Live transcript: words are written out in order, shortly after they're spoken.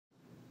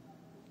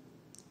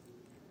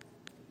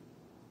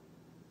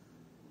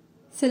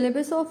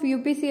Syllabus of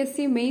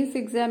UPCSC Mains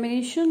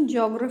Examination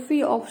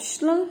Geography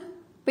Optional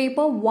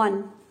Paper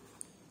 1.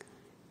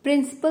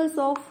 Principles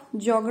of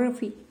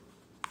Geography.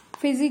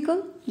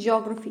 Physical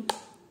Geography.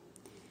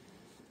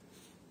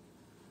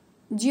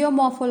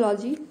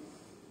 Geomorphology.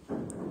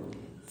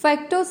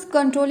 Factors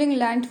controlling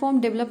landform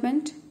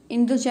development,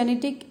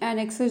 endogenetic and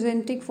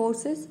exogenetic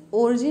forces,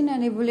 origin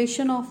and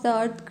evolution of the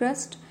earth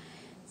crust,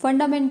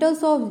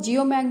 fundamentals of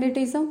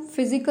geomagnetism,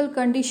 physical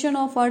condition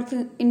of earth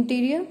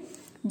interior,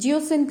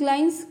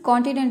 geosynclines,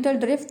 continental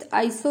drift,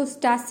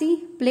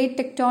 isostasy, plate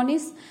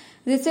tectonics,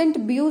 recent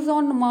views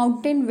on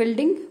mountain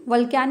building,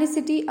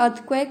 volcanicity,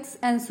 earthquakes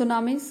and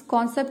tsunamis,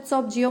 concepts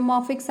of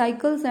geomorphic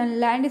cycles and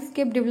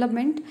landscape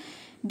development,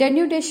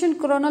 denudation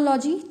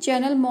chronology,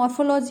 channel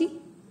morphology,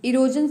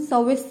 erosion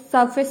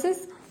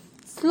surfaces,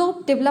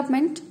 slope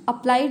development,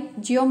 applied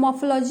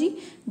geomorphology,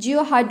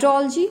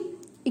 geohydrology,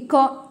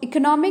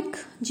 economic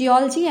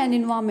geology and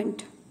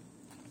environment.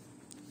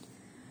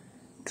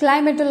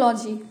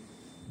 Climatology.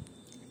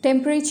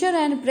 Temperature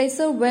and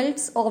pressure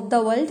belts of the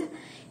world,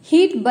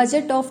 heat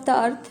budget of the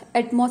earth,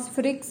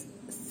 atmospheric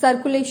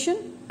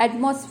circulation,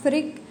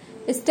 atmospheric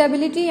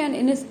stability and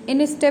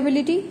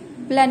instability,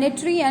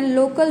 planetary and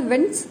local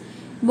winds,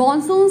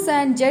 monsoons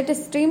and jet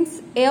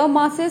streams, air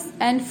masses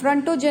and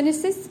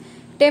frontogenesis,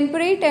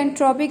 temperate and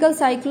tropical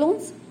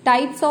cyclones,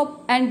 types of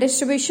and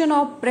distribution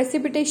of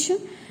precipitation,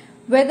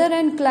 weather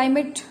and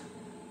climate,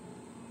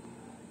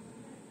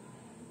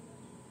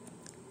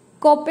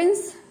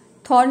 Köppens,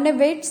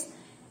 Thornewetz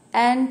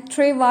and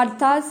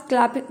Trevartha's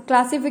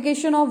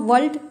classification of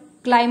world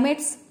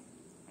climates,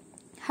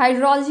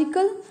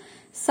 hydrological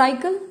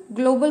cycle,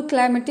 global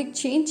climatic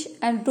change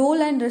and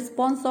role and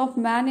response of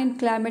man in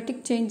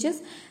climatic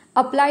changes,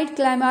 applied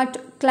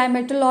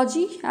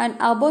climatology and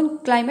urban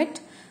climate,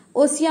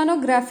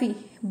 oceanography,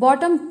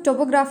 bottom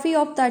topography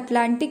of the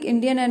Atlantic,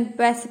 Indian and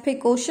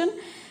Pacific Ocean,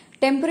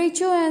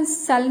 temperature and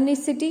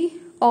salinicity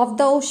of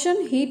the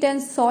ocean, heat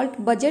and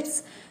salt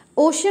budgets,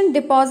 ocean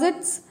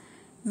deposits,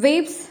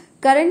 waves,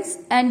 currents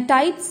and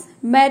tides,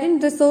 marine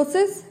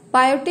resources,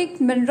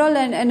 biotic, mineral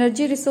and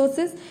energy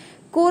resources,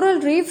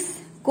 coral reefs,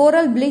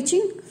 coral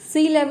bleaching,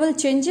 sea level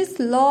changes,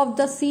 law of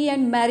the sea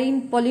and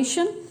marine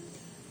pollution,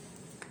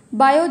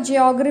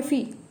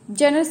 biogeography,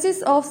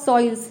 genesis of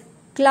soils,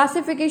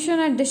 classification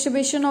and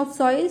distribution of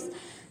soils,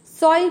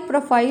 soil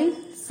profile,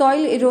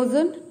 soil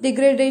erosion,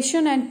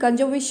 degradation and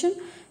conservation,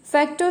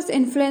 factors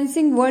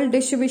influencing world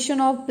distribution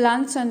of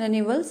plants and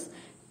animals,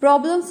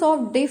 problems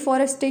of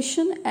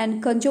deforestation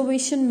and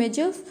conservation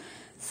measures,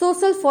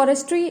 social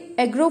forestry,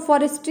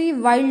 agroforestry,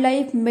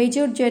 wildlife,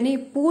 major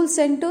gene pool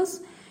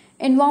centers,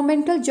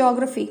 environmental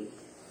geography.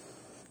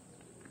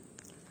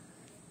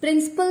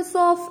 Principles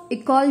of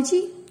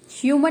ecology,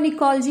 human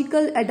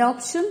ecological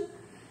adoption,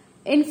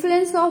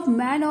 influence of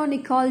man on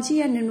ecology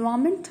and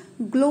environment,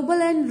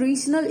 global and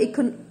regional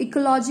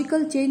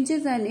ecological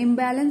changes and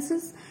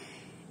imbalances,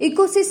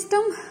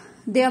 ecosystem,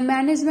 their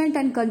management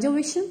and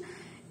conservation,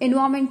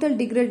 environmental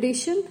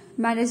degradation,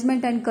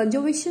 management and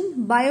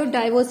conservation,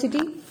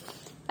 biodiversity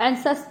and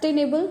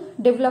sustainable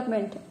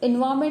development,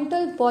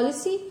 environmental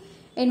policy,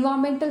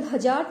 environmental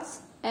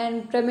hazards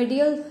and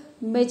remedial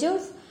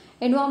measures,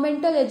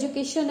 environmental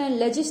education and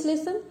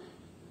legislation,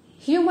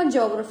 human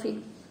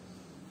geography.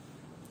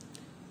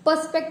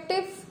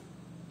 Perspective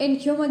in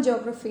human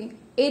geography,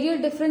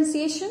 areal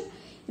differentiation,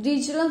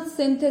 regional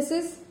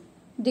synthesis,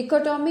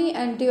 dichotomy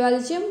and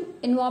dualism,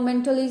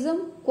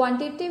 environmentalism,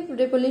 quantitative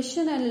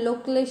repolation and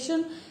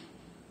localization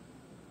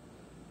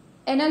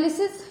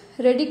analysis,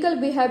 radical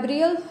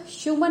behavioral,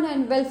 human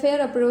and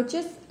welfare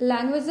approaches,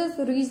 languages,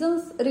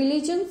 reasons,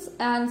 religions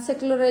and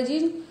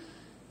secularization,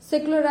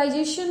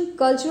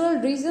 cultural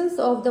reasons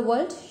of the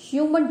world,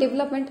 human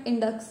development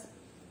index.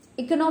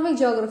 Economic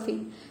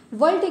geography,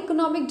 world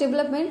economic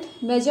development,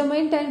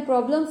 measurement and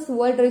problems,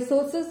 world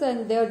resources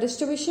and their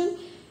distribution,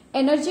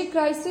 energy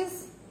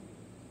crisis,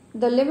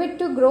 the limit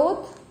to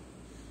growth,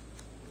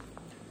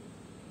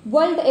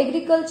 world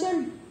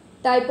agriculture,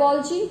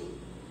 typology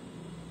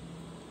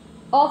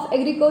of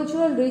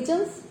agricultural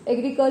regions,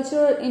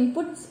 agricultural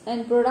inputs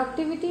and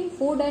productivity,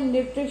 food and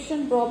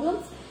nutrition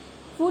problems,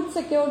 food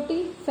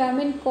security,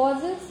 famine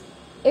causes,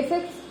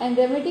 effects and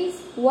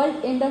remedies,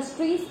 world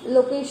industries,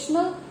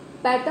 locational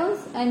patterns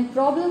and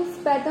problems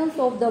patterns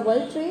of the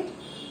world trade,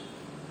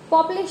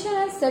 population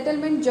and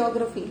settlement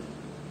geography,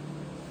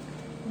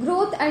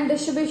 growth and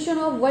distribution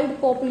of world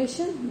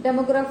population,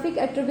 demographic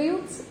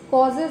attributes,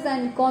 causes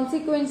and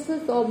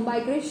consequences of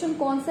migration,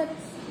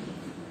 concepts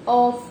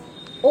of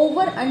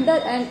over, under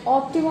and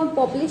optimum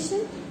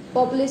population,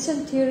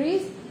 population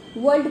theories,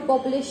 world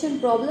population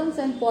problems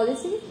and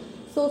policies,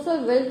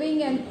 social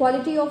well-being and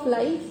quality of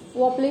life,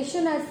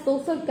 population as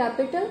social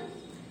capital,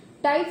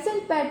 types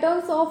and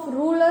patterns of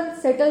rural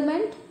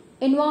settlement,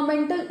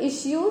 environmental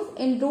issues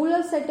in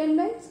rural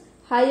settlements,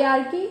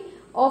 hierarchy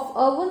of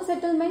urban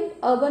settlement,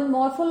 urban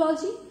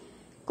morphology,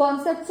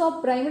 concepts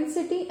of private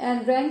city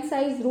and rank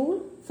size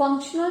rule,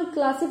 functional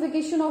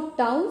classification of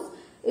towns,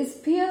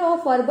 sphere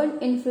of urban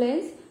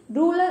influence,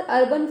 rural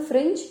urban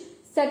fringe,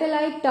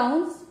 satellite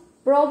towns,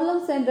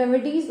 problems and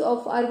remedies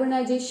of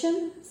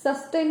urbanization,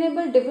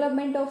 sustainable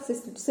development of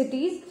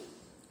cities,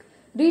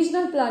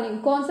 regional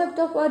planning, concept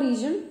of a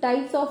region,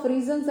 types of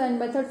regions and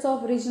methods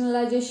of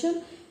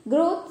regionalization,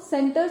 growth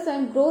centers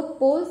and growth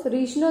poles,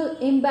 regional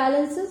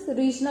imbalances,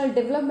 regional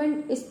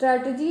development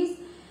strategies,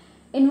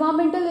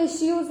 environmental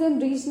issues in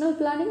regional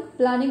planning,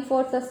 planning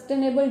for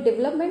sustainable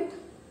development,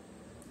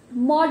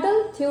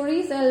 model,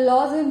 theories and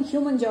laws in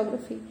human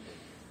geography,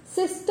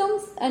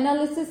 systems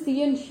analysis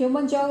in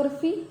human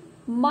geography,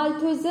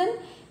 Malthusian,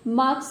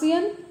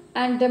 Marxian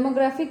and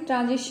demographic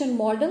transition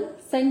model,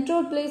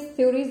 central place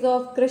theories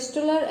of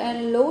Christaller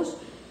and Loge,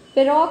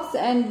 Perroux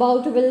and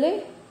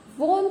Bouteville,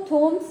 von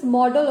Thom's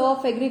model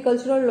of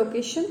agricultural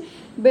location,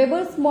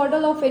 Weber's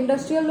model of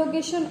industrial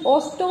location,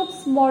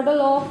 Ostrop's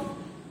model of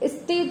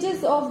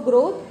stages of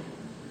growth,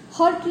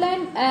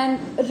 Heartland and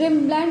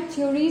Rimland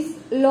theories,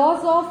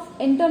 laws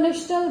of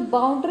international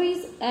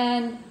boundaries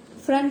and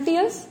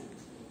frontiers.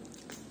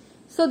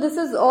 So this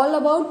is all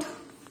about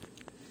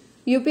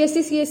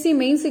UPSC CSE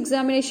mains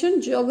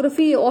examination,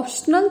 geography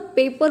optional,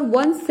 paper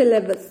 1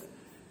 syllabus.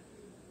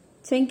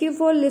 Thank you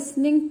for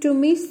listening to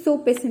me so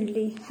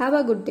patiently. Have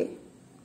a good day.